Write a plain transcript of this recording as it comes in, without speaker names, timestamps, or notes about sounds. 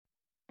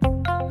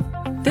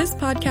This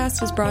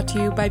podcast is brought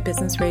to you by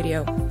Business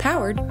Radio,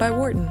 powered by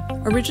Wharton,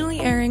 originally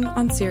airing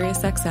on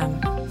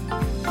SiriusXM.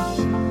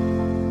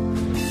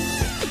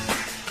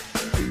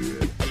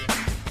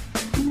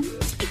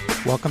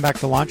 Welcome back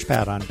to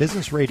Launchpad on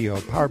Business Radio,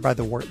 powered by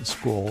the Wharton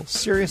School,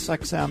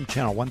 SiriusXM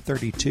Channel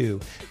 132.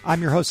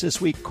 I'm your host this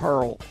week,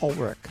 Carl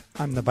Ulrich.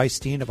 I'm the Vice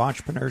Dean of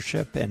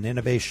Entrepreneurship and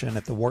Innovation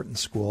at the Wharton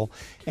School,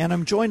 and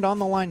I'm joined on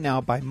the line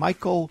now by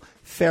Michael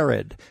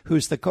Farid,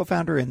 who's the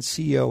co-founder and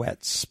CEO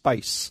at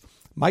Spice.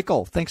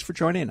 Michael, thanks for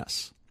joining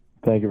us.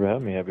 Thank you for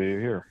having me. Happy you're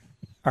here.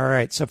 All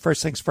right, so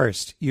first things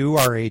first, you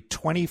are a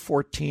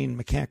 2014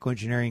 mechanical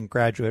engineering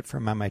graduate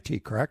from MIT,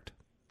 correct?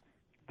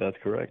 That's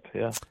correct,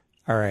 yeah.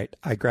 All right,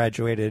 I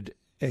graduated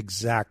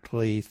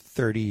exactly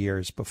 30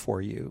 years before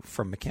you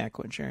from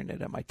mechanical engineering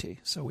at MIT,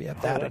 so we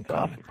have that in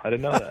common. Awesome. I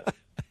didn't know that.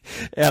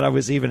 And I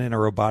was even in a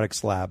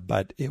robotics lab,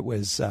 but it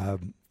was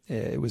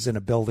in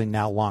a building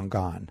now long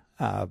gone.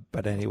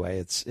 But anyway,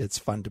 it's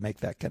fun to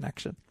make that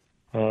connection.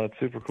 It's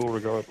super cool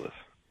regardless.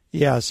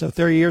 Yeah, so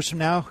 30 years from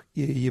now,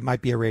 you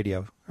might be a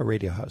radio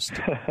host.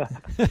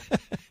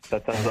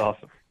 That sounds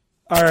awesome.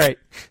 All right,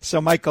 so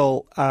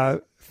Michael,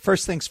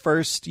 first things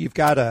first, you've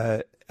got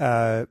a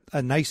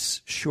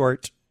nice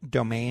short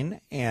domain,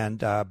 and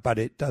but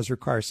it does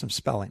require some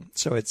spelling.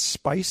 So it's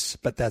Spice,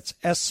 but that's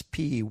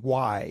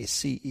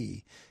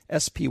SPYCE,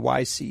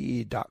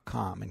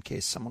 SPYCE.com, in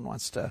case someone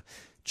wants to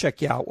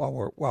check you out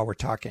while we're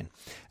talking.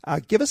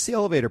 Give us the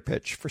elevator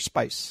pitch for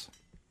Spice.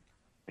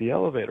 The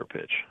elevator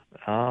pitch.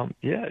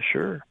 Yeah,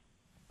 sure.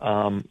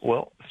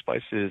 Well,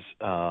 Spice is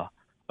a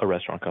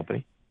restaurant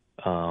company,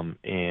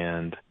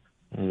 and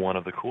one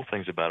of the cool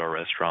things about our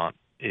restaurant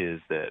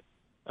is that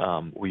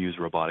we use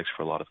robotics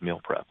for a lot of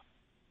meal prep.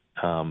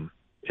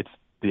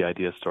 The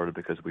idea started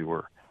because we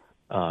were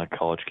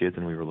college kids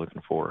and we were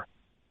looking for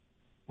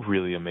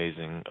really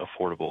amazing,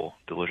 affordable,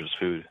 delicious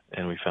food,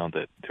 and we found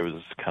that there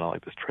was kind of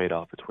like this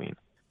trade-off between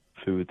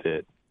food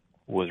that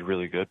was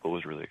really good but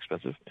was really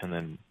expensive, and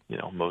then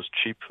most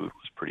cheap food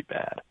was pretty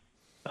bad.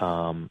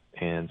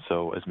 And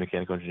so as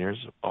mechanical engineers,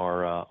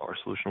 our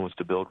solution was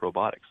to build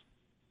robotics.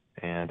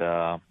 And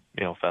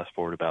fast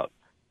forward about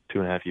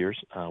 2.5 years,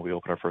 we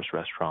opened our first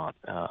restaurant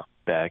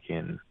back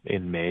in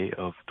May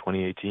of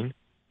 2018,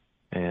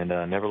 and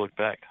never looked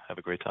back. Have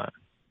a great time.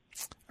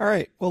 All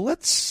right. Well,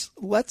 let's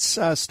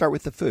start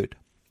with the food.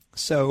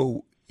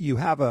 So you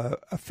have a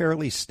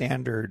fairly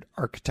standard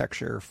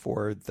architecture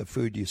for the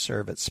food you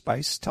serve at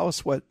Spice. Tell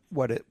us what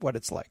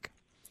it's like.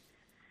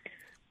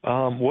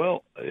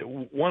 Well,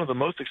 one of the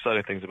most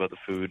exciting things about the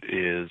food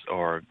is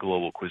our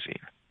global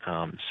cuisine.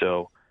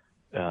 So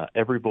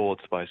every bowl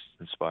at Spice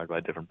is inspired by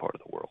a different part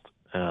of the world.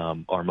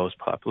 Our most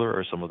popular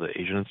are some of the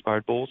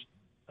Asian-inspired bowls,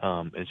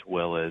 as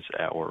well as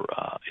our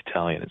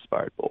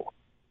Italian-inspired bowl.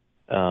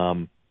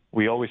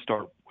 We always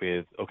start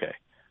with, okay,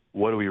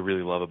 what do we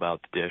really love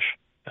about the dish?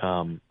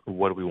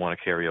 What do we want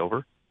to carry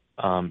over?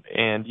 And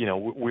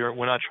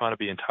we're not trying to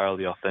be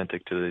entirely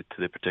authentic to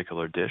the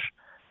particular dish,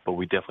 but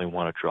we definitely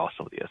want to draw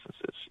some of the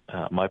essences.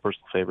 My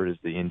personal favorite is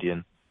the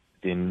Indian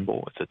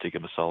bowl. It's a tikka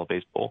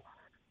masala-based bowl.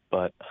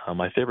 But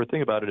my favorite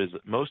thing about it is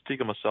that most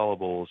tikka masala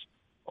bowls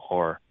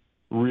are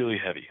really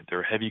heavy.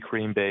 They're heavy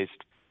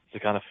cream-based. It's the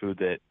kind of food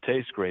that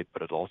tastes great,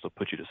 but it also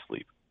puts you to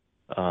sleep.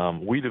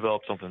 We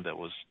developed something that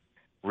was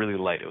really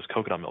light. It was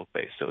coconut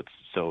milk-based,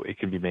 so it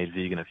can be made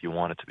vegan if you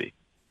want it to be,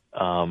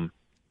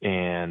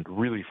 and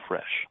really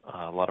fresh.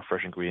 A lot of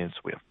fresh ingredients.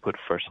 We have put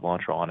fresh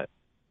cilantro on it.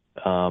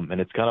 And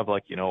it's kind of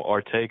like,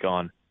 our take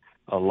on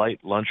a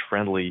light,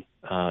 lunch-friendly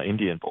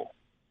Indian bowl.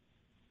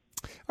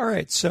 All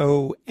right.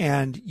 So,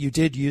 and you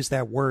did use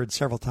that word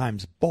several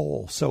times,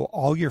 bowl. So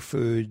all your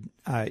food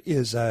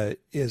is a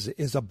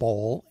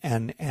bowl,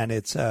 and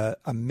it's a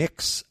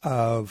mix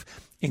of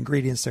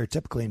ingredients that are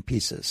typically in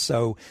pieces.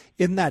 So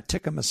in that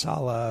tikka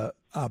masala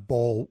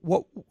bowl,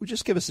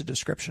 just give us a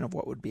description of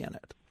what would be in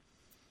it.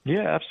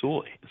 Yeah,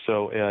 absolutely.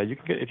 So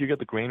if you get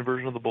the grain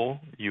version of the bowl,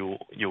 you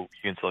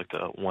can select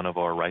one of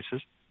our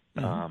rices.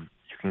 Mm-hmm.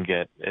 You can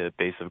get a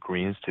base of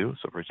greens too.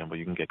 So for example,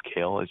 you can get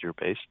kale as your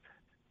base.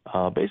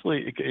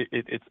 Basically,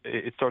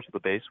 it starts with the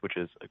base, which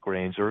is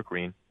grains or a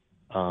green,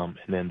 and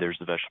then there's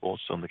the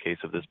vegetables. So in the case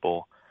of this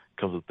bowl,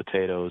 it comes with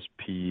potatoes,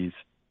 peas,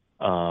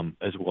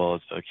 as well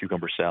as a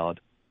cucumber salad.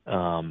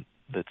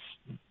 That's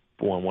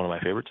one of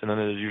my favorites. And then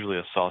there's usually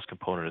a sauce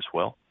component as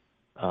well.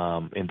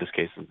 In this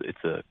case,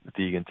 it's a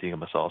vegan tikka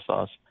masala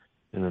sauce,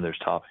 and then there's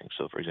toppings.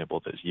 So, for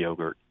example, there's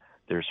yogurt,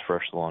 there's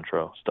fresh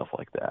cilantro, stuff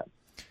like that.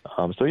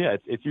 So, yeah,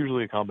 it's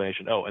usually a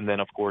combination. Oh, and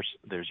then, of course,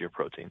 there's your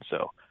protein.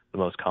 So the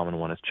most common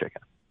one is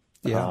chicken.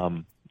 Yeah.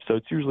 So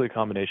it's usually a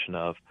combination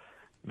of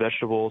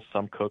vegetables,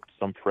 some cooked,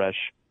 some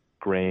fresh,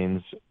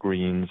 grains,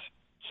 greens,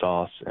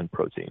 sauce, and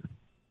protein.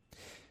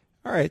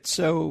 All right,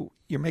 so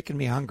you're making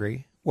me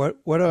hungry.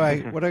 What do I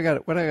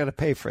got to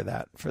pay for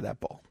that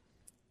bowl?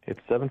 It's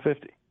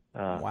 $7.50.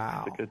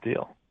 Wow. It's a good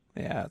deal.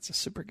 Yeah, it's a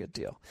super good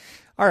deal.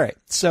 All right,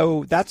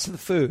 so that's the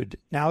food.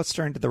 Now let's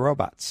turn to the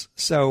robots.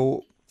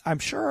 So I'm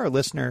sure our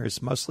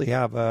listeners mostly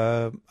have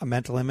a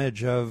mental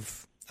image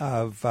of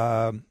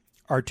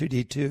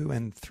R2-D2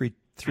 and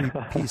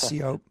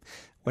 3PCO,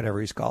 whatever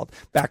he's called,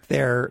 back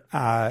there,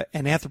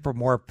 an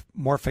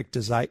anthropomorphic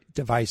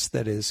device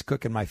that is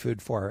cooking my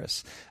food for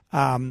us.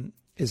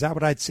 Is that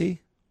what I'd see?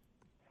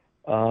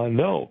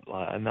 No,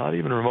 not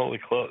even remotely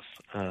close.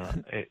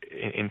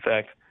 In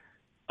fact,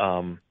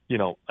 I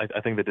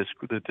think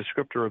the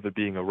descriptor of it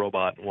being a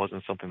robot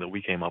wasn't something that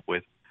we came up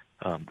with.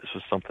 This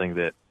was something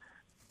that,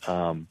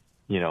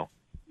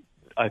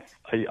 I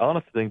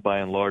honestly think by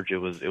and large it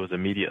was a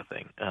media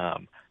thing.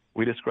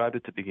 We described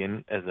it to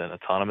begin as an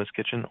autonomous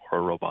kitchen or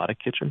a robotic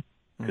kitchen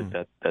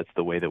because that's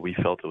the way that we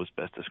felt it was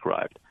best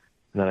described.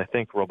 And then I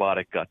think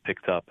robotic got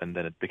picked up, and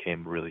then it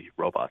became really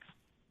robots.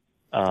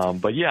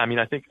 But yeah, I mean,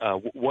 I think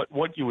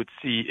what you would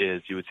see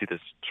is this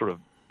sort of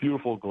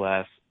beautiful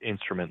glass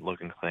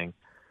instrument-looking thing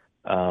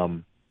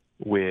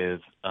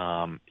with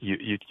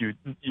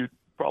you'd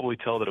probably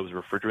tell that it was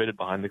refrigerated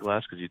behind the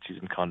glass because you'd see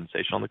some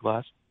condensation on the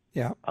glass.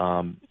 Yeah.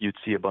 You'd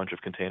see a bunch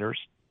of containers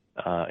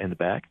in the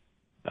back.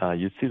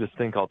 You'd see this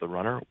thing called the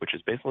runner, which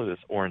is basically this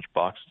orange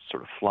box that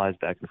sort of flies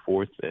back and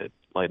forth at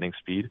lightning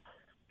speed.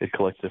 It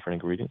collects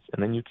different ingredients.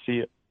 And then you'd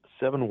see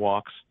 7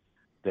 woks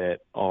that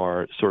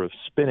are sort of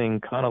spinning,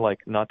 kind of like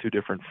not too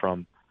different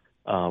from,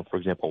 for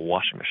example, a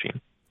washing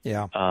machine.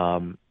 Yeah.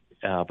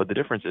 But the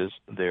difference is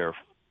they're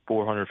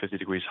 450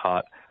 degrees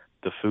hot.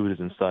 The food is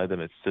inside them.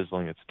 It's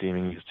sizzling. It's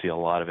steaming. You can see a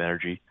lot of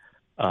energy.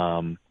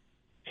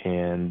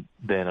 And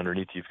then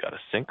underneath you've got a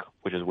sink,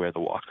 which is where the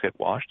woks get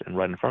washed. And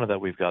right in front of that,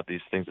 we've got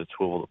these things that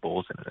swivel the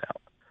bowls in and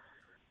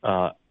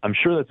out. I'm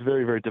sure that's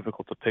very, very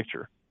difficult to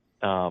picture.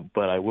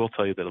 But I will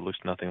tell you that it looks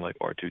nothing like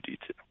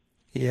R2-D2.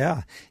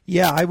 Yeah.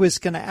 Yeah, I was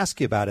going to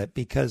ask you about it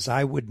because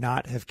I would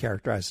not have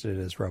characterized it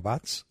as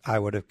robots. I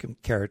would have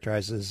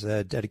characterized it as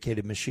a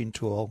dedicated machine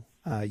tool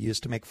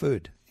used to make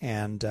food.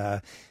 And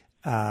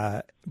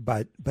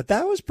but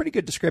that was a pretty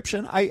good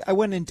description. I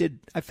went and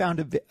I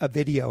found a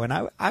video, and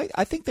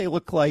I think they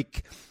look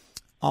like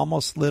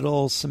almost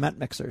little cement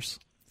mixers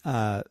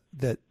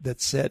that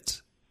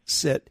sit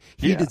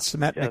heated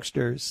cement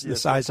mixers the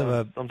size of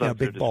a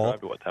big bowl.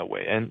 It that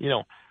way. And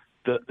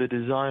the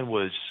design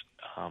was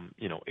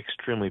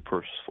extremely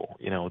purposeful.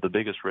 The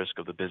biggest risk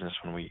of the business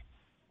when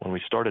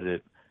we started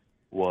it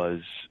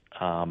was,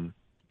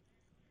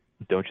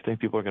 don't you think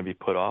people are going to be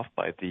put off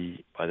by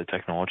the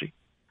technology?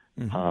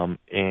 Mm-hmm.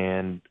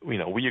 And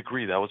we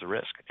agree that was a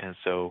risk. And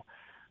so,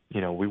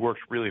 we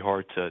worked really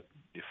hard to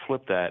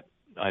flip that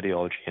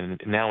ideology.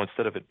 And now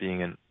instead of it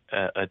being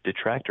a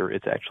detractor,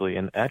 it's actually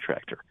an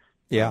attractor.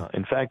 Yeah.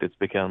 In fact, it's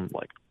become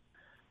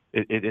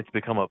it's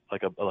become a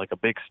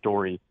big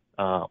story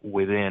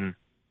within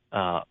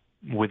our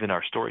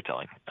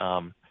storytelling.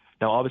 Now,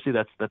 obviously,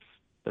 that's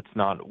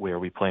not where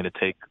we plan to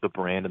take the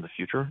brand in the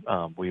future.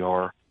 We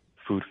are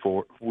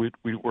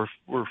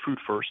we're food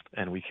first,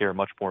 and we care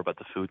much more about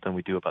the food than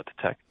we do about the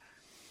tech.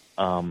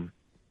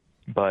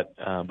 But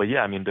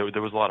yeah, I mean, there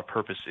was a lot of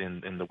purpose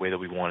in the way that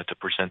we wanted to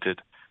present it,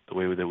 the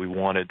way that we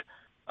wanted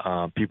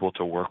people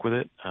to work with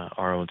it,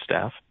 our own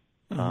staff,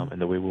 and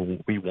the way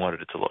we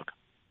wanted it to look.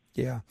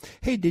 Yeah.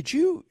 Hey, did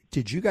you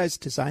guys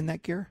design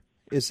that gear?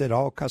 Is it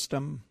all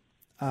custom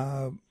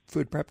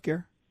food prep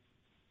gear?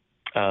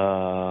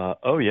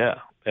 Oh yeah,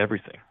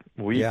 everything.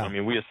 We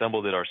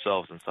assembled it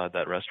ourselves inside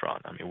that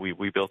restaurant. I mean,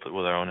 we built it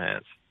with our own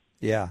hands.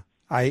 Yeah,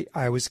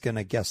 I was going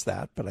to guess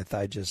that, but I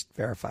thought I'd just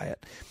verify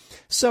it.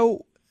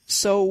 So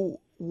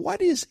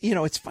what is,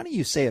 it's funny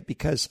you say it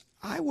because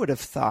I would have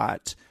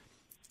thought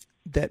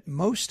that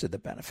most of the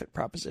benefit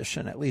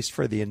proposition, at least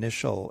for the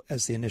initial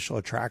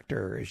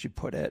attractor, as you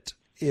put it,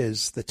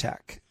 is the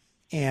tech.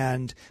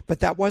 But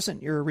that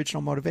wasn't your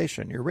original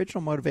motivation. Your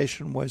original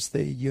motivation was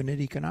the unit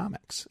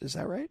economics. Is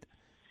that right?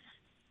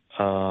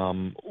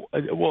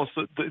 Well,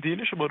 so the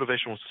initial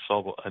motivation was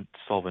to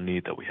solve a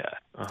need that we had.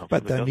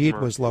 But the need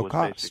was low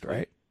cost,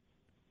 right?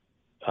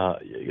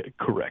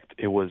 Correct.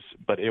 It was,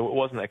 but it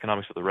wasn't the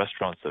economics of the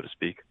restaurant, so to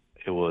speak.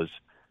 It was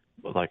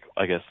more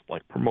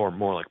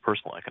like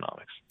personal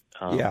economics.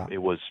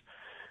 It was,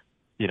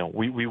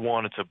 we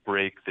wanted to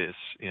break this,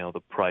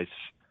 the price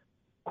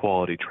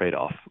quality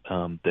trade-off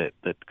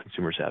that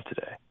consumers have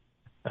today.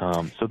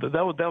 So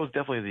that was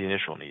definitely the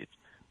initial need.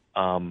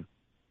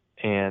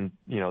 And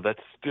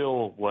that's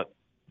still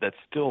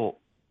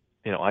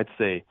I'd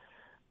say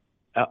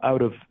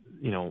out of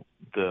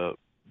the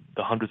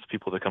hundreds of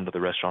people that come to the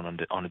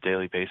restaurant on a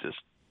daily basis,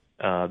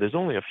 there's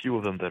only a few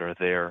of them that are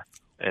there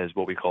as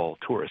what we call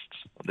tourists.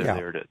 They're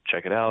there to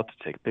check it out, to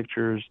take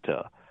pictures,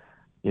 to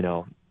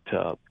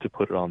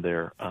put it on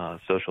their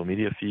social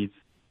media feeds.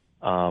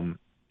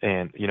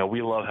 And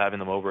we love having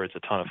them over. It's a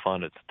ton of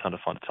fun. It's a ton of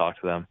fun to talk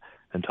to them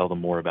and tell them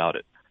more about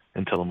it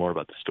and tell them more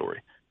about the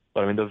story.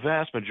 But I mean, the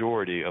vast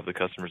majority of the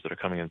customers that are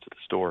coming into the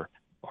store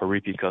are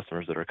repeat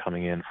customers that are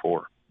coming in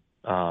for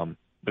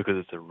because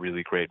it's a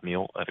really great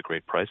meal at a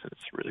great price and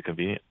it's really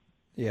convenient.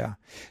 Yeah.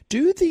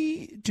 Do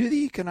the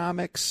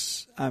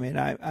economics? I mean,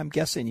 I'm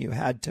guessing you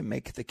had to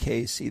make the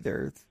case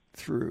either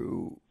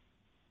through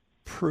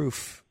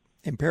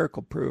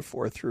empirical proof,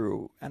 or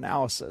through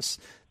analysis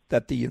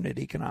that the unit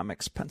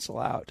economics pencil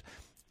out.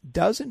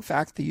 Does in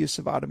fact the use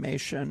of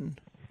automation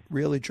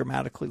really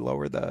dramatically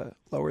lower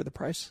the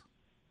price?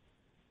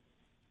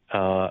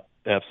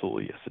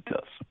 Absolutely, yes, it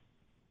does.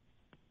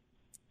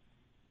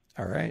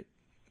 All right.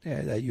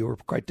 Yeah, you were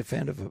quite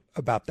definitive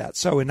about that.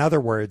 So in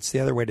other words, the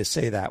other way to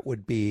say that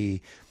would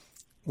be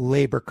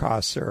labor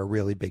costs are a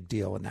really big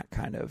deal in that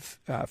kind of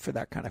for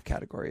that kind of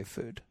category of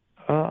food.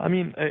 I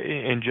mean,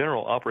 in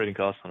general, operating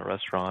costs in a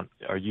restaurant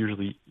are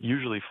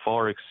usually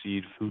far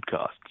exceed food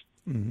costs.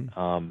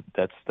 Mm-hmm.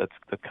 That's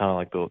kind of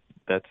like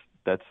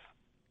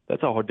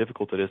that's how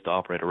difficult it is to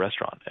operate a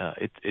restaurant.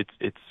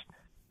 It's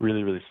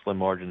really slim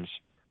margins.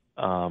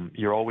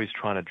 You're always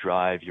trying to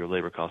drive your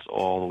labor costs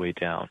all the way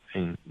down,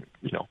 and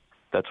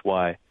that's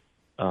why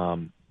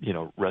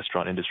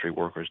restaurant industry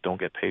workers don't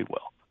get paid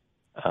well.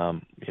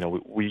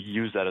 We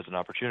use that as an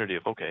opportunity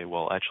of, okay,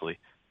 well, actually,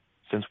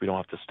 since we don't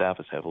have to staff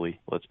as heavily,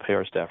 let's pay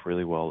our staff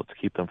really well. Let's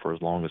keep them for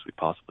as long as we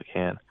possibly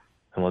can,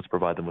 and let's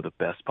provide them with the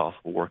best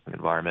possible working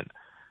environment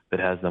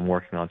that has them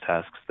working on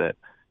tasks that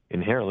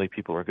inherently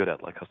people are good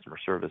at, like customer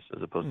service,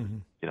 as opposed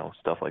to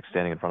stuff like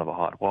standing in front of a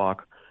hot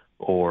wok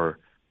or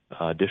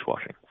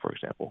dishwashing, for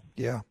example.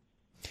 Yeah.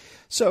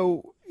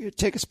 So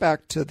take us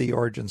back to the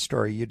origin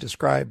story. You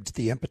described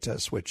the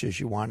impetus, which is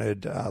you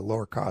wanted a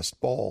lower cost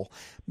bowl,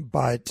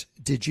 but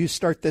did you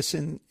start this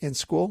in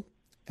school?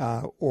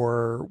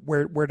 Or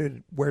where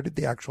did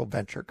the actual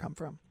venture come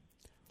from?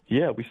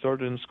 Yeah, we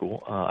started in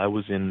school. I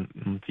was in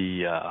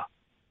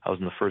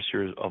the first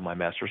year of my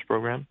master's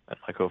program, and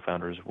my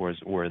co-founders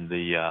were in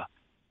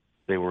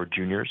they were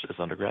juniors as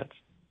undergrads.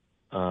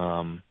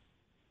 And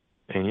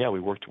yeah, we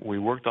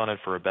worked on it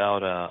for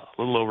about a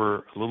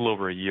little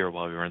over a year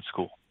while we were in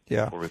school.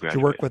 Yeah. Did you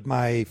work with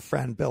my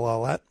friend Bill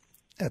Ellett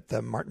at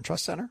the Martin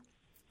Trust Center?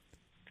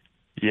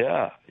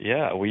 Yeah.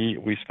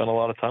 We spent a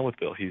lot of time with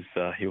Bill. He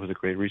was a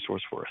great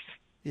resource for us.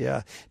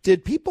 Yeah.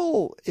 Did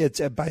people? It's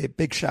by a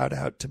big shout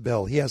out to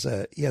Bill. He has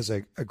a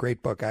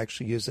great book. I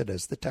actually use it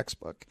as the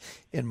textbook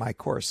in my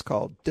course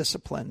called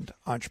Disciplined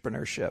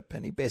Entrepreneurship,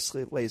 and he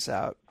basically lays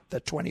out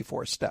the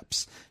 24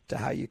 steps to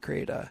how you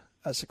create a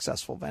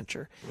successful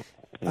venture.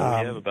 Well,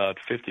 we have about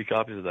 50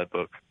 copies of that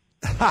book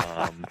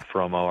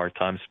from our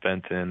time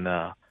spent in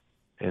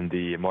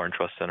the Martin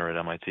Trust Center at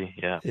MIT.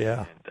 Yeah.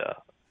 Yeah.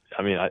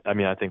 And,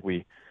 I think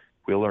we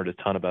learned a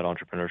ton about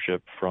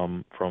entrepreneurship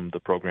from the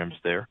programs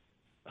there.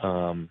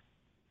 And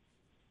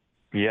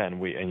we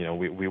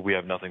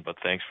have nothing but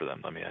thanks for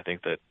them. I mean, I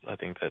think that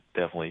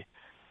definitely,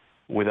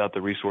 without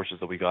the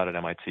resources that we got at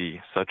MIT,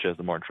 such as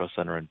the Martin Trust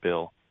Center and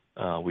Bill,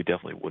 we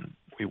definitely wouldn't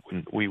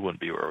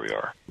be where we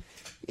are.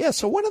 Yeah.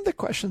 So one of the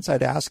questions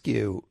I'd ask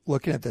you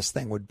looking at this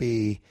thing would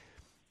be,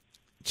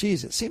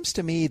 geez, it seems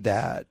to me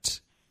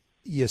that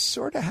you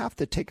sort of have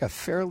to take a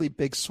fairly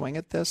big swing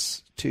at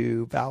this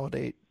to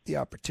validate the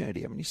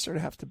opportunity. I mean, you sort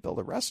of have to build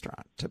a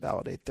restaurant to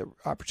validate the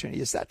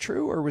opportunity. Is that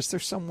true, or was there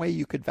some way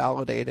you could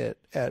validate it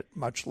at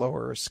much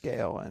lower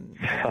scale and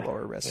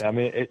lower risk? Yeah, I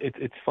mean,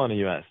 it's funny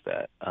you asked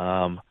that.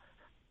 I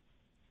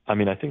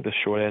think the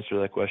short answer to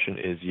that question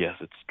is yes,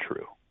 it's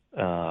true.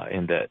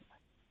 In that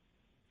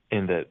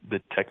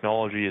the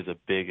technology is a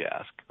big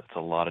ask. That's a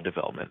lot of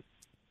development.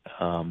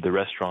 The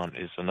restaurant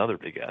is another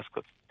big ask.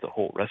 That's the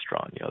whole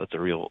restaurant. That's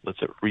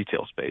a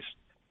retail space,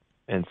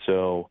 and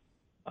so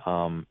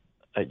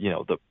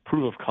the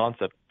proof of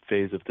concept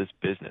phase of this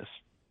business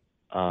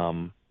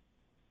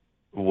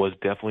was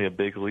definitely a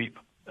big leap.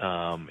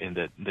 In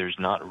that there's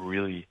not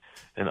really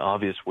an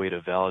obvious way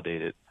to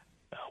validate it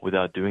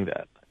without doing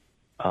that.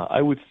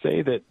 I would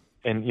say that,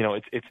 and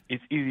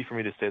it's easy for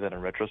me to say that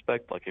in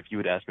retrospect. Like if you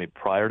had asked me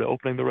prior to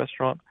opening the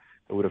restaurant,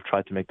 I would have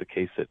tried to make the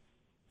case that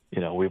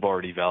we've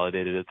already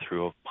validated it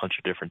through a bunch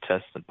of different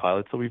tests and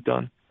pilots that we've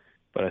done.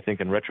 But I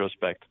think in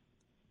retrospect,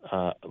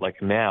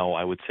 like now,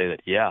 I would say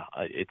that, yeah,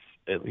 it's,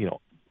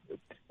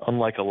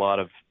 unlike a lot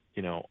of,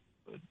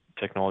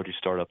 technology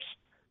startups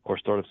or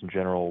startups in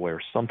general,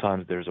 where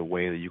sometimes there's a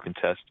way that you can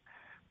test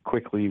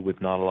quickly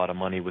with not a lot of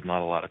money, with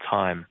not a lot of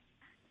time.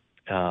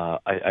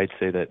 I'd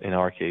say that in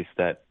our case,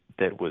 that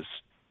was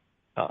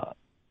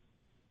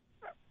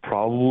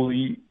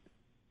probably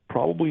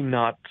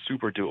not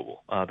super doable.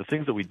 The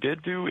things that we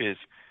did do is,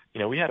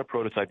 we had a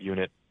prototype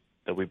unit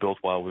that we built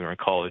while we were in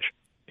college,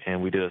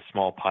 and we did a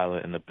small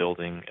pilot in the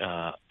building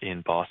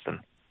in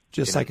Boston.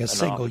 Just like a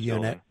single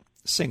unit.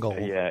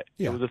 Yeah,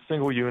 it was a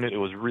single unit. It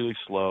was really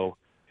slow.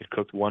 It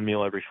cooked one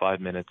meal every 5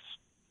 minutes.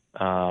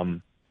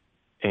 And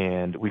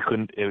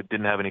it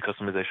didn't have any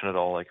customization at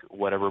all. Like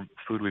whatever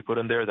food we put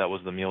in there, that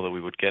was the meal that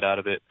we would get out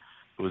of it.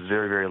 It was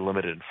very, very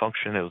limited in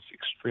function. It was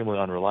extremely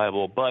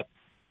unreliable, but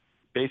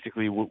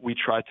basically we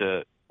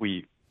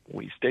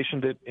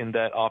stationed it in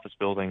that office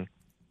building.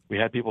 We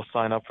had people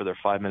sign up for their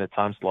 5-minute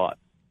time slot,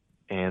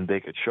 and they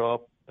could show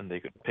up and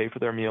they could pay for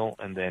their meal,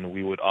 and then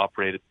we would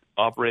operate it.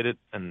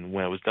 And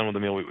when it was done with the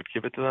meal, we would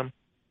give it to them.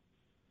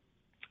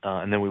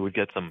 And then we would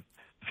get some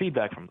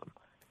feedback from them.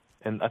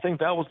 And I think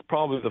that was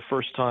probably the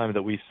first time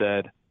that we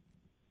said,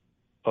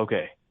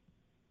 okay,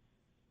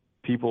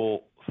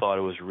 people thought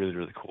it was really,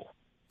 really cool.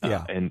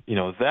 Yeah.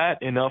 That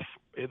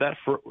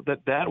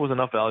was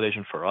enough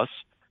validation for us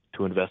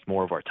to invest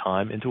more of our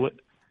time into it.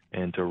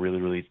 and to really,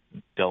 really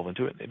delve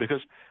into it.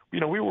 Because, we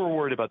were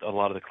worried about a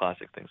lot of the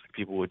classic things. Like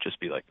people would just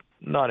be like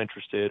not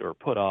interested or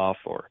put off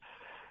or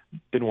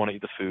didn't want to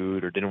eat the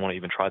food or didn't want to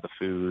even try the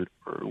food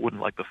or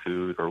wouldn't like the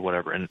food or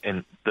whatever.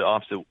 And the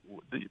opposite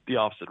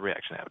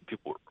reaction happened.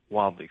 People were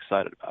wildly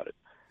excited about it.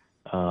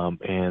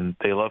 And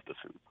they loved the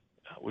food,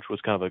 which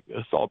was kind of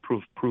a solid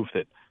proof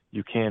that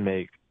you can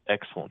make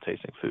excellent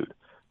tasting food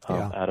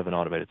out of an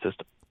automated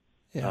system.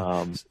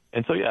 Yeah.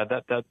 And so,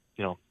 that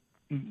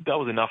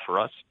was enough for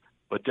us.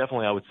 But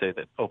definitely I would say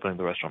that opening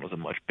the restaurant was a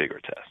much bigger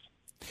test.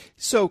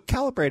 So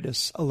calibrate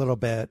us a little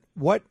bit.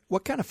 What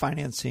kind of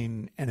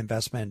financing and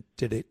investment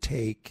did it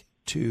take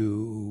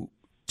to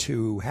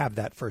have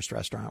that first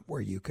restaurant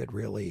where you could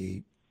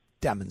really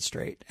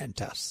demonstrate and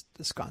test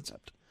this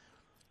concept?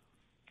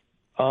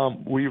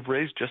 We've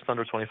raised just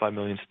under $25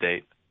 million to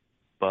date,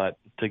 but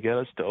to get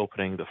us to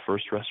opening the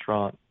first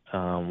restaurant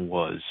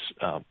was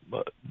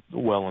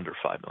well under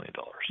 $5 million.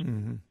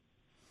 Mm-hmm.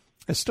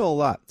 It's still a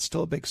lot. It's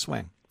still a big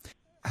swing.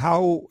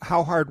 How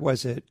hard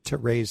was it to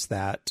raise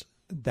that?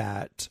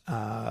 It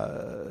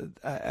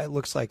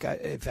looks like,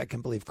 if I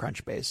can believe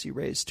Crunchbase, you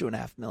raised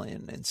 $2.5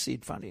 million in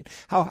seed funding.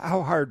 How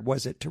hard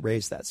was it to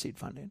raise that seed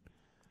funding?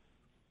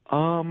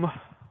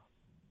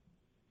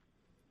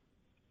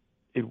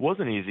 It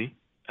wasn't easy.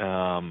 We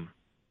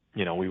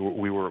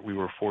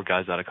were four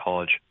guys out of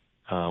college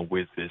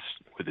with this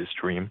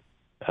dream,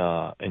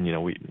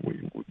 and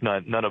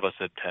none of us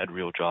had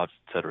real jobs,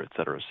 et cetera, et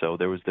cetera. So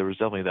there was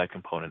definitely that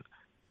component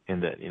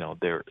in that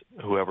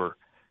whoever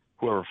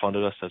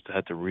funded us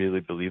had to really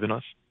believe in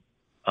us.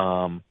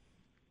 But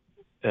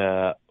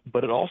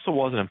it also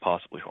wasn't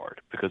impossibly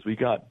hard because we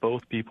got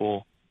investment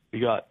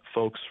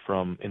folks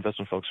from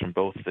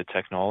both the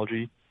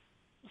technology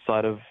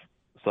side of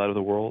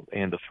the world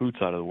and the food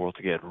side of the world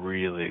to get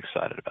really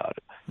excited about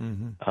it.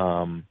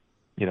 Mm-hmm.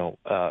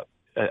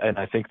 And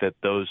I think that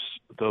those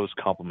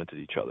complemented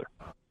each other.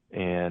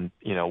 And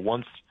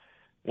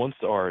once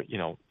our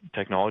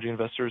technology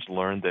investors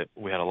learned that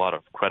we had a lot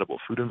of credible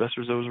food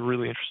investors that was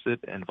really interested,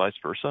 and vice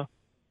versa,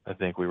 I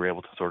think we were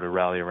able to sort of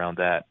rally around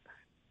that,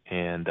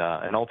 and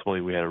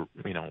ultimately we had a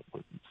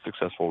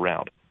successful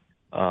round.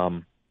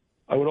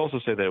 I would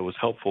also say that it was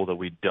helpful that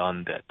we'd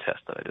done that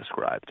test that I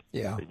described.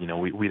 Yeah.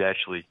 We'd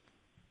actually,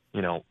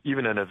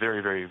 even in a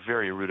very, very,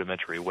 very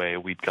rudimentary way,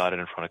 we'd got it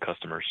in front of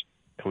customers,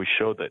 and we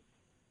showed that,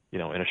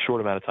 in a short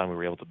amount of time we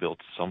were able to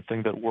build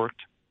something that worked.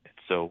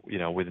 So,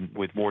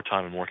 with more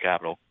time and more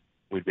capital,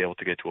 we'd be able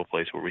to get to a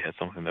place where we had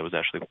something that was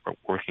actually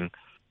working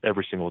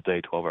every single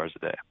day, 12 hours a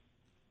day.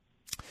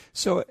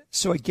 So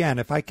again,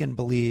 if I can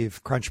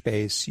believe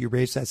Crunchbase, you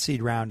raised that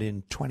seed round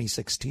in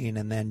 2016,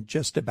 and then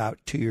just about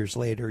 2 years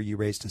later, you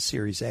raised a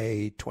Series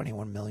A,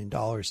 $21 million.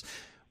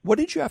 What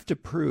did you have to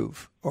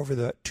prove over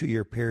the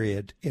 2-year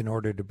period in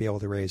order to be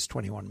able to raise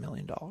 $21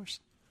 million?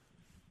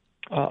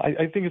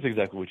 I think it's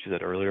exactly what you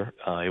said earlier.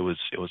 It was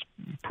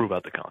prove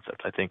out the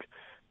concept. I think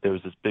there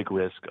was this big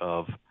risk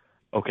of,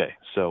 okay,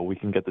 so we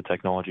can get the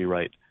technology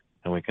right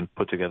and we can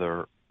put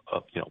together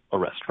a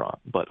restaurant,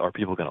 but are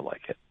people going to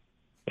like it?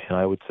 And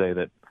I would say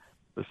that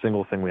the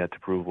single thing we had to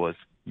prove was,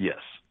 yes,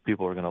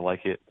 people are going to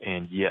like it,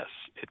 and yes,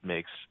 it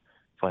makes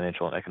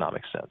financial and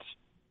economic sense.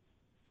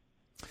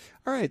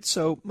 All right.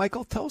 So,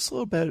 Michael, tell us a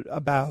little bit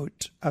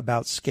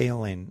about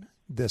scaling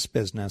this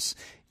business.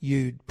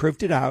 You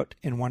proved it out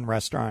in one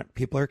restaurant.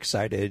 People are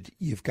excited.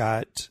 You've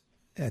got,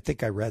 I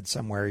think I read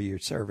somewhere you're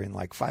serving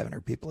like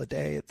 500 people a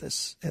day at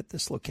this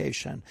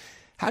location.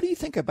 How do you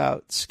think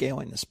about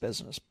scaling this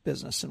business,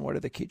 and what are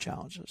the key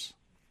challenges?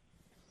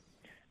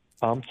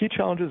 Key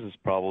challenges is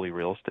probably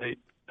real estate.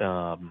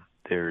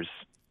 There's,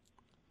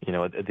 at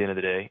the end of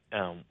the day,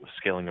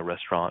 scaling a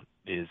restaurant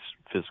is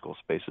physical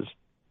spaces.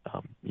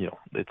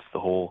 It's the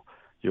whole,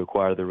 you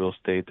acquire the real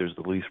estate, there's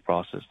the lease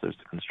process, there's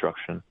the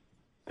construction,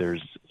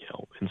 there's,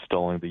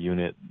 installing the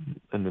unit,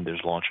 and then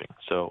there's launching.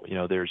 So,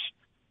 there's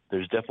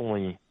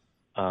definitely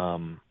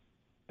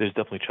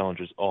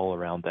challenges all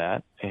around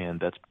that.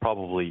 And that's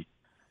probably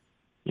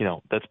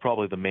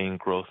the main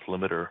growth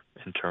limiter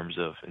in terms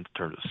of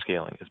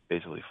scaling, is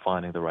basically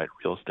finding the right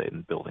real estate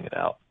and building it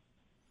out.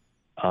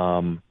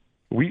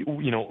 We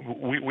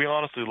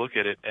honestly look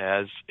at it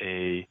as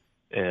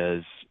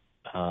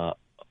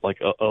like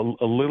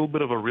a little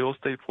bit of a real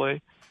estate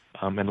play,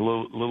 and a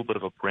little bit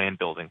of a brand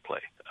building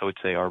play. I would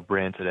say our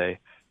brand today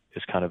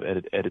is kind of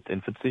at its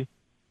infancy,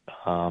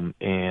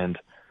 and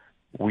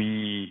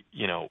we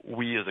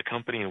as a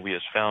company and we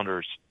as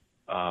founders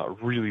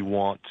really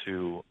want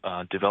to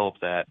develop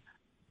that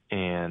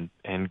and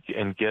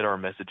get our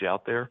message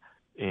out there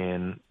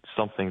in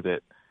something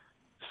that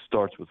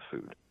starts with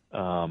food,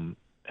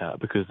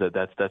 because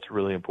that's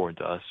really important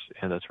to us,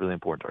 and that's really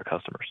important to our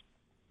customers.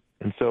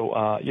 And so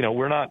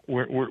we're not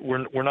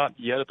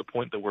yet at the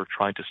point that we're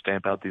trying to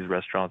stamp out these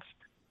restaurants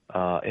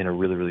in a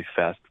really, really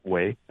fast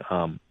way.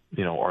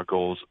 Our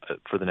goals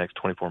for the next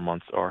 24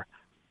 months are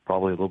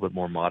probably a little bit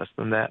more modest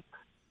than that,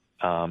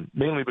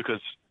 mainly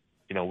because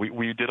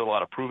we did a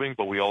lot of proving,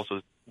 but we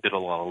also did a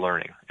lot of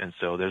learning. And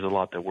so there's a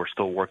lot that we're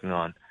still working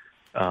on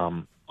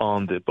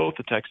on both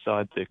the tech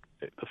side, the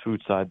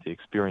food side, the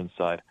experience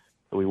side,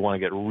 that we want to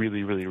get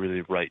really, really,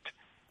 really right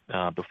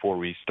before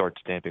we start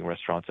stamping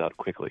restaurants out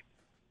quickly.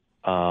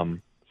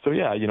 So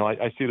yeah,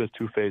 I see it as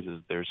two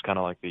phases. There's kind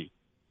of like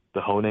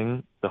the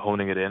honing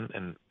it in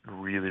and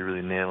really,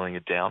 really nailing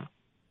it down,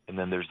 and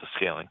then there's the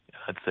scaling.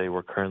 I'd say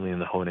we're currently in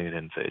the honing it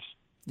in phase.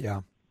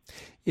 Yeah.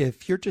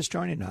 If you're just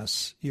joining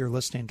us, you're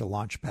listening to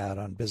Launchpad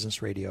on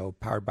Business Radio,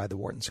 powered by the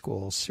Wharton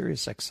School,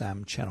 Sirius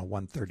XM, Channel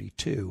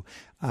 132.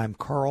 I'm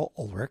Carl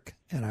Ulrich,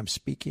 and I'm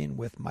speaking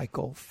with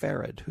Michael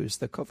Farid, who's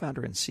the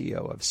co-founder and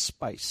CEO of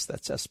Spyce.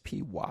 That's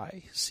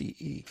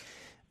SPYCE.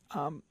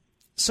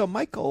 So,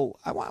 Michael,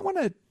 I want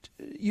to.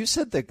 You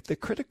said that the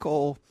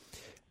critical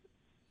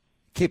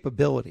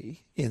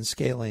capability in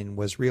scaling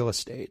was real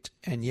estate,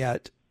 and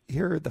yet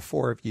here are the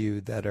four of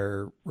you that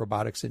are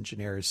robotics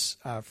engineers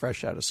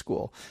fresh out of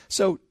school.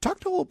 So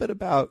talk a little bit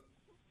about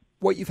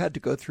what you've had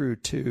to go through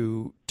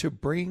to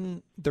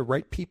bring the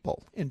right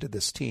people into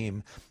this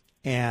team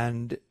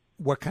and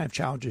what kind of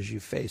challenges you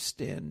faced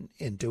in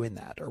doing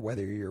that, or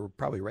whether you're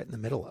probably right in the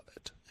middle of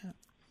it. Yeah.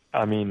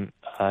 I mean,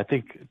 I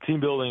think team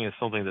building is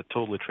something that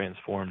totally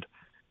transformed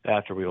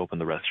after we opened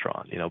the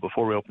restaurant.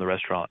 Before we opened the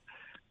restaurant,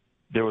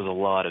 there was a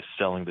lot of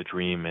selling the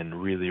dream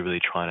and really, really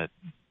trying to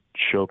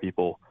show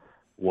people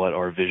what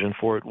our vision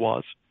for it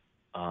was.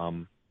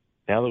 Now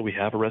that we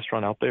have a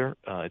restaurant out there,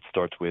 it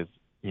starts with,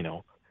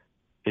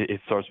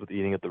 it starts with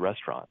eating at the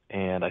restaurant.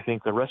 And I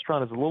think the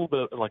restaurant is a little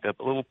bit like a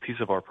little piece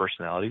of our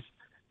personalities,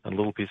 a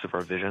little piece of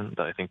our vision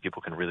that I think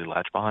people can really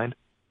latch behind.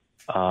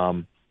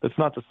 That's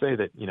not to say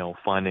that,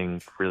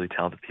 finding really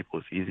talented people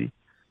is easy.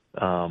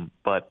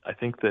 But I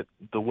think that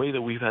the way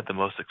that we've had the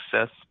most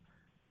success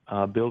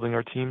building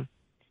our team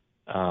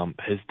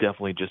has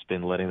definitely just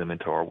been letting them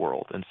into our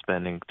world and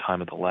spending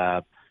time at the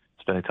lab,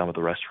 spending time at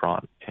the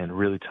restaurant, and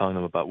really telling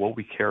them about what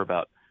we care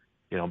about,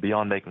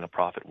 beyond making a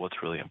profit,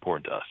 what's really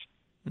important to us.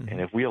 Mm-hmm. And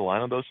if we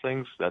align on those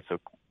things, that's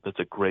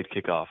a great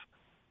kickoff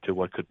to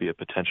what could be a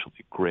potentially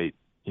great,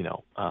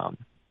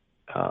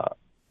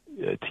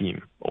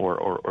 team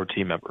or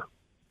team member.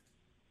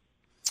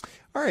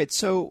 All right,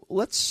 so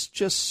let's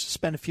just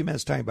spend a few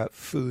minutes talking about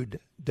food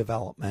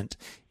development.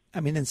 I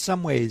mean, in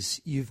some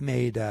ways, you've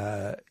made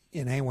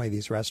in any one of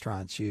these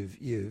restaurants,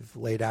 you've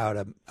laid out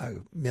a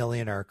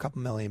million or a couple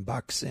 $1 million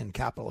in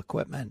capital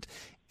equipment,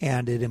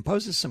 and it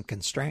imposes some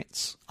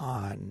constraints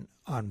on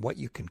what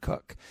you can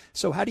cook.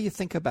 So, how do you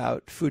think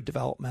about food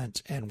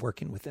development and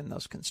working within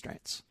those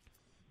constraints?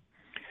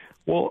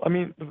 Well, I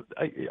mean,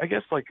 I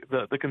guess like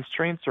the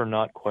constraints are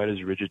not quite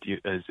as rigid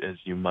as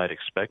you might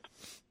expect.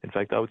 In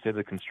fact, I would say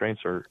the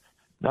constraints are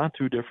not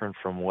too different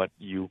from what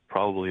you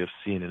probably have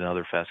seen in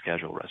other fast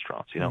casual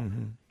restaurants.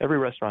 Mm-hmm. Every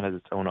restaurant has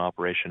its own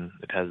operation.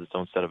 It has its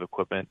own set of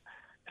equipment.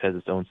 It has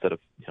its own set of,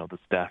 the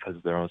staff has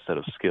their own set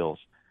of skills.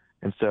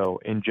 And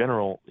so in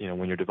general,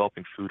 when you're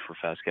developing food for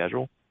fast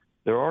casual,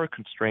 there are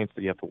constraints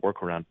that you have to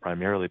work around,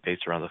 primarily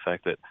based around the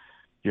fact that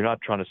you're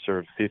not trying to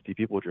serve 50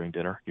 people during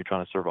dinner. You're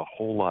trying to serve a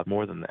whole lot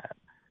more than that,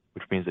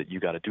 which means that you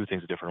got to do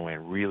things a different way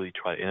and really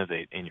try to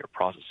innovate in your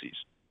processes.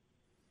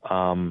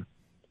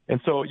 And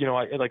so,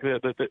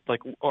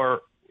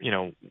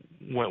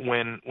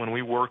 when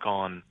we work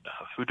on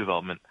food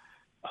development,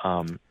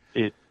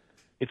 it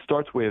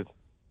starts with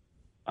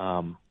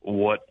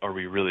what are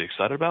we really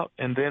excited about,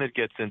 and then it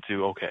gets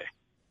into, okay,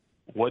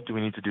 what do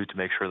we need to do to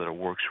make sure that it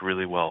works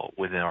really well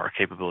within our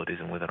capabilities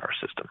and within our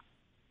system?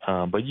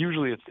 But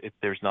usually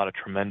there's not a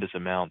tremendous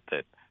amount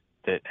that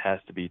has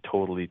to be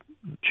totally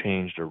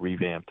changed or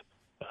revamped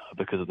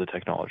because of the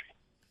technology.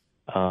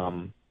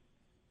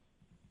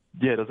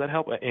 Yeah, does that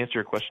help answer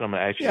your question?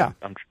 I'm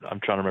trying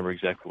to remember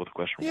exactly what the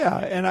question was.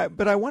 Yeah,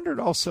 but I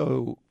wondered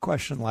also a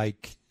question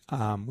like,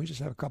 we just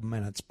have a couple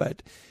minutes,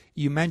 but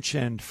you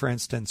mentioned, for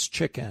instance,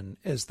 chicken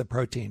is the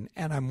protein,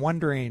 and I'm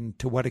wondering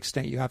to what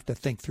extent you have to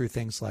think through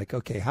things like,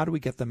 okay, how do we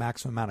get the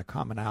maximum amount of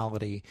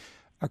commonality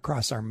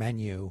across our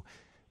menu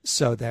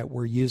so that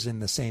we're using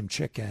the same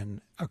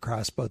chicken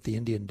across both the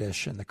Indian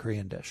dish and the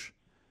Korean dish?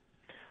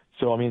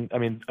 So, I mean,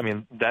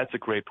 that's a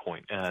great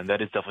point, and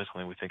that is definitely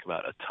something we think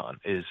about a ton,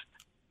 is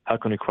how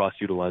can we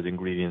cross-utilize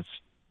ingredients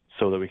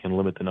so that we can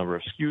limit the number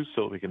of SKUs,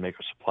 so that we can make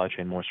our supply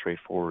chain more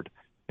straightforward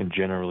and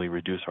generally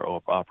reduce our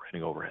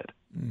operating overhead.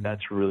 Mm.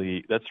 That's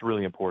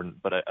really important.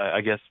 But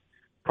I guess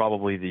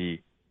probably the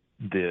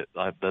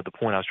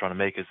point I was trying to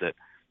make is that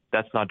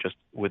that's not just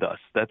with us.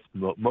 That's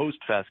most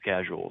fast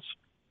casuals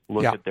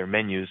look at their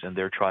menus and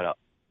they're trying to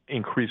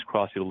increase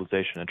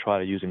cross-utilization and try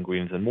to use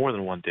ingredients in more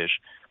than one dish,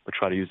 but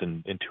try to use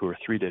in 2 or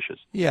 3 dishes.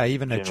 Yeah,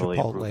 even a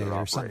Chipotle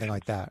or something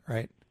like that,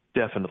 right?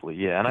 Definitely,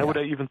 yeah. And I would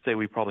even say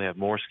we probably have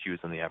more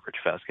SKUs than the average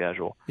fast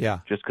casual. Yeah.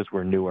 Just because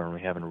we're newer and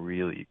we haven't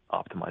really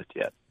optimized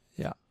yet.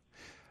 Yeah.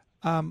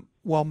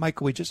 Well,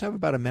 Michael, we just have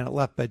about a minute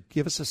left, but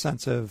give us a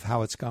sense of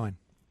how it's going.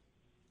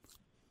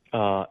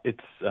 It's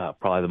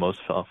probably the most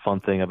fun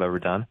thing I've ever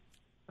done.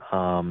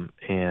 And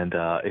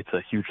it's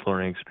a huge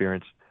learning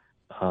experience.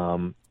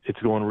 It's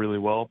going really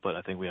well, but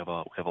I think we have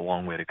a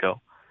long way to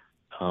go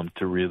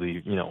to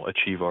really,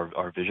 achieve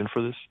our vision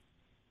for this.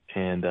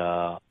 And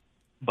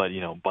but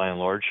by and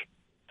large,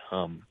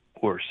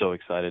 we're so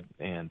excited.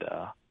 And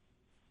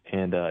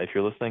if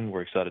you're listening,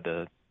 we're excited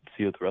to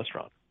see you at the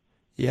restaurant.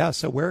 Yeah.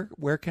 So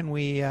where can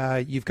we?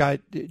 You've got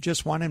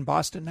just one in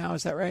Boston now,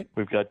 is that right?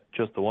 We've got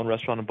just the one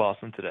restaurant in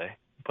Boston today,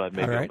 but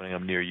maybe opening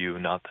up near you,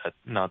 not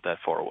that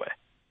far away.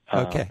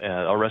 Okay.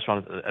 Our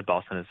restaurant at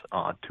Boston is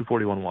on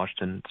 241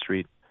 Washington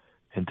Street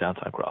in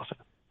downtown Crossing.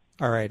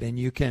 All right, and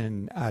you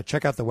can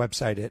check out the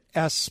website at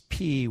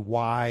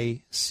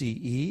spyce.com,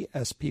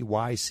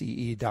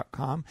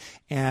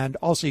 and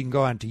also you can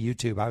go onto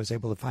YouTube. I was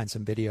able to find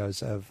some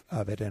videos of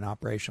it in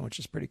operation, which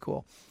is pretty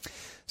cool.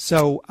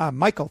 So,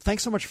 Michael,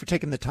 thanks so much for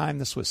taking the time.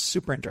 This was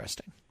super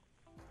interesting.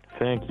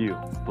 Thank you.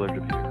 Pleasure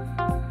to be here.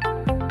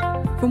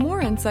 For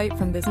more insight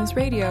from Business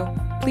Radio,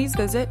 please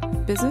visit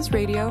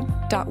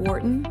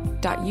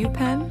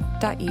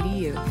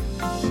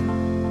businessradio.wharton.upenn.edu.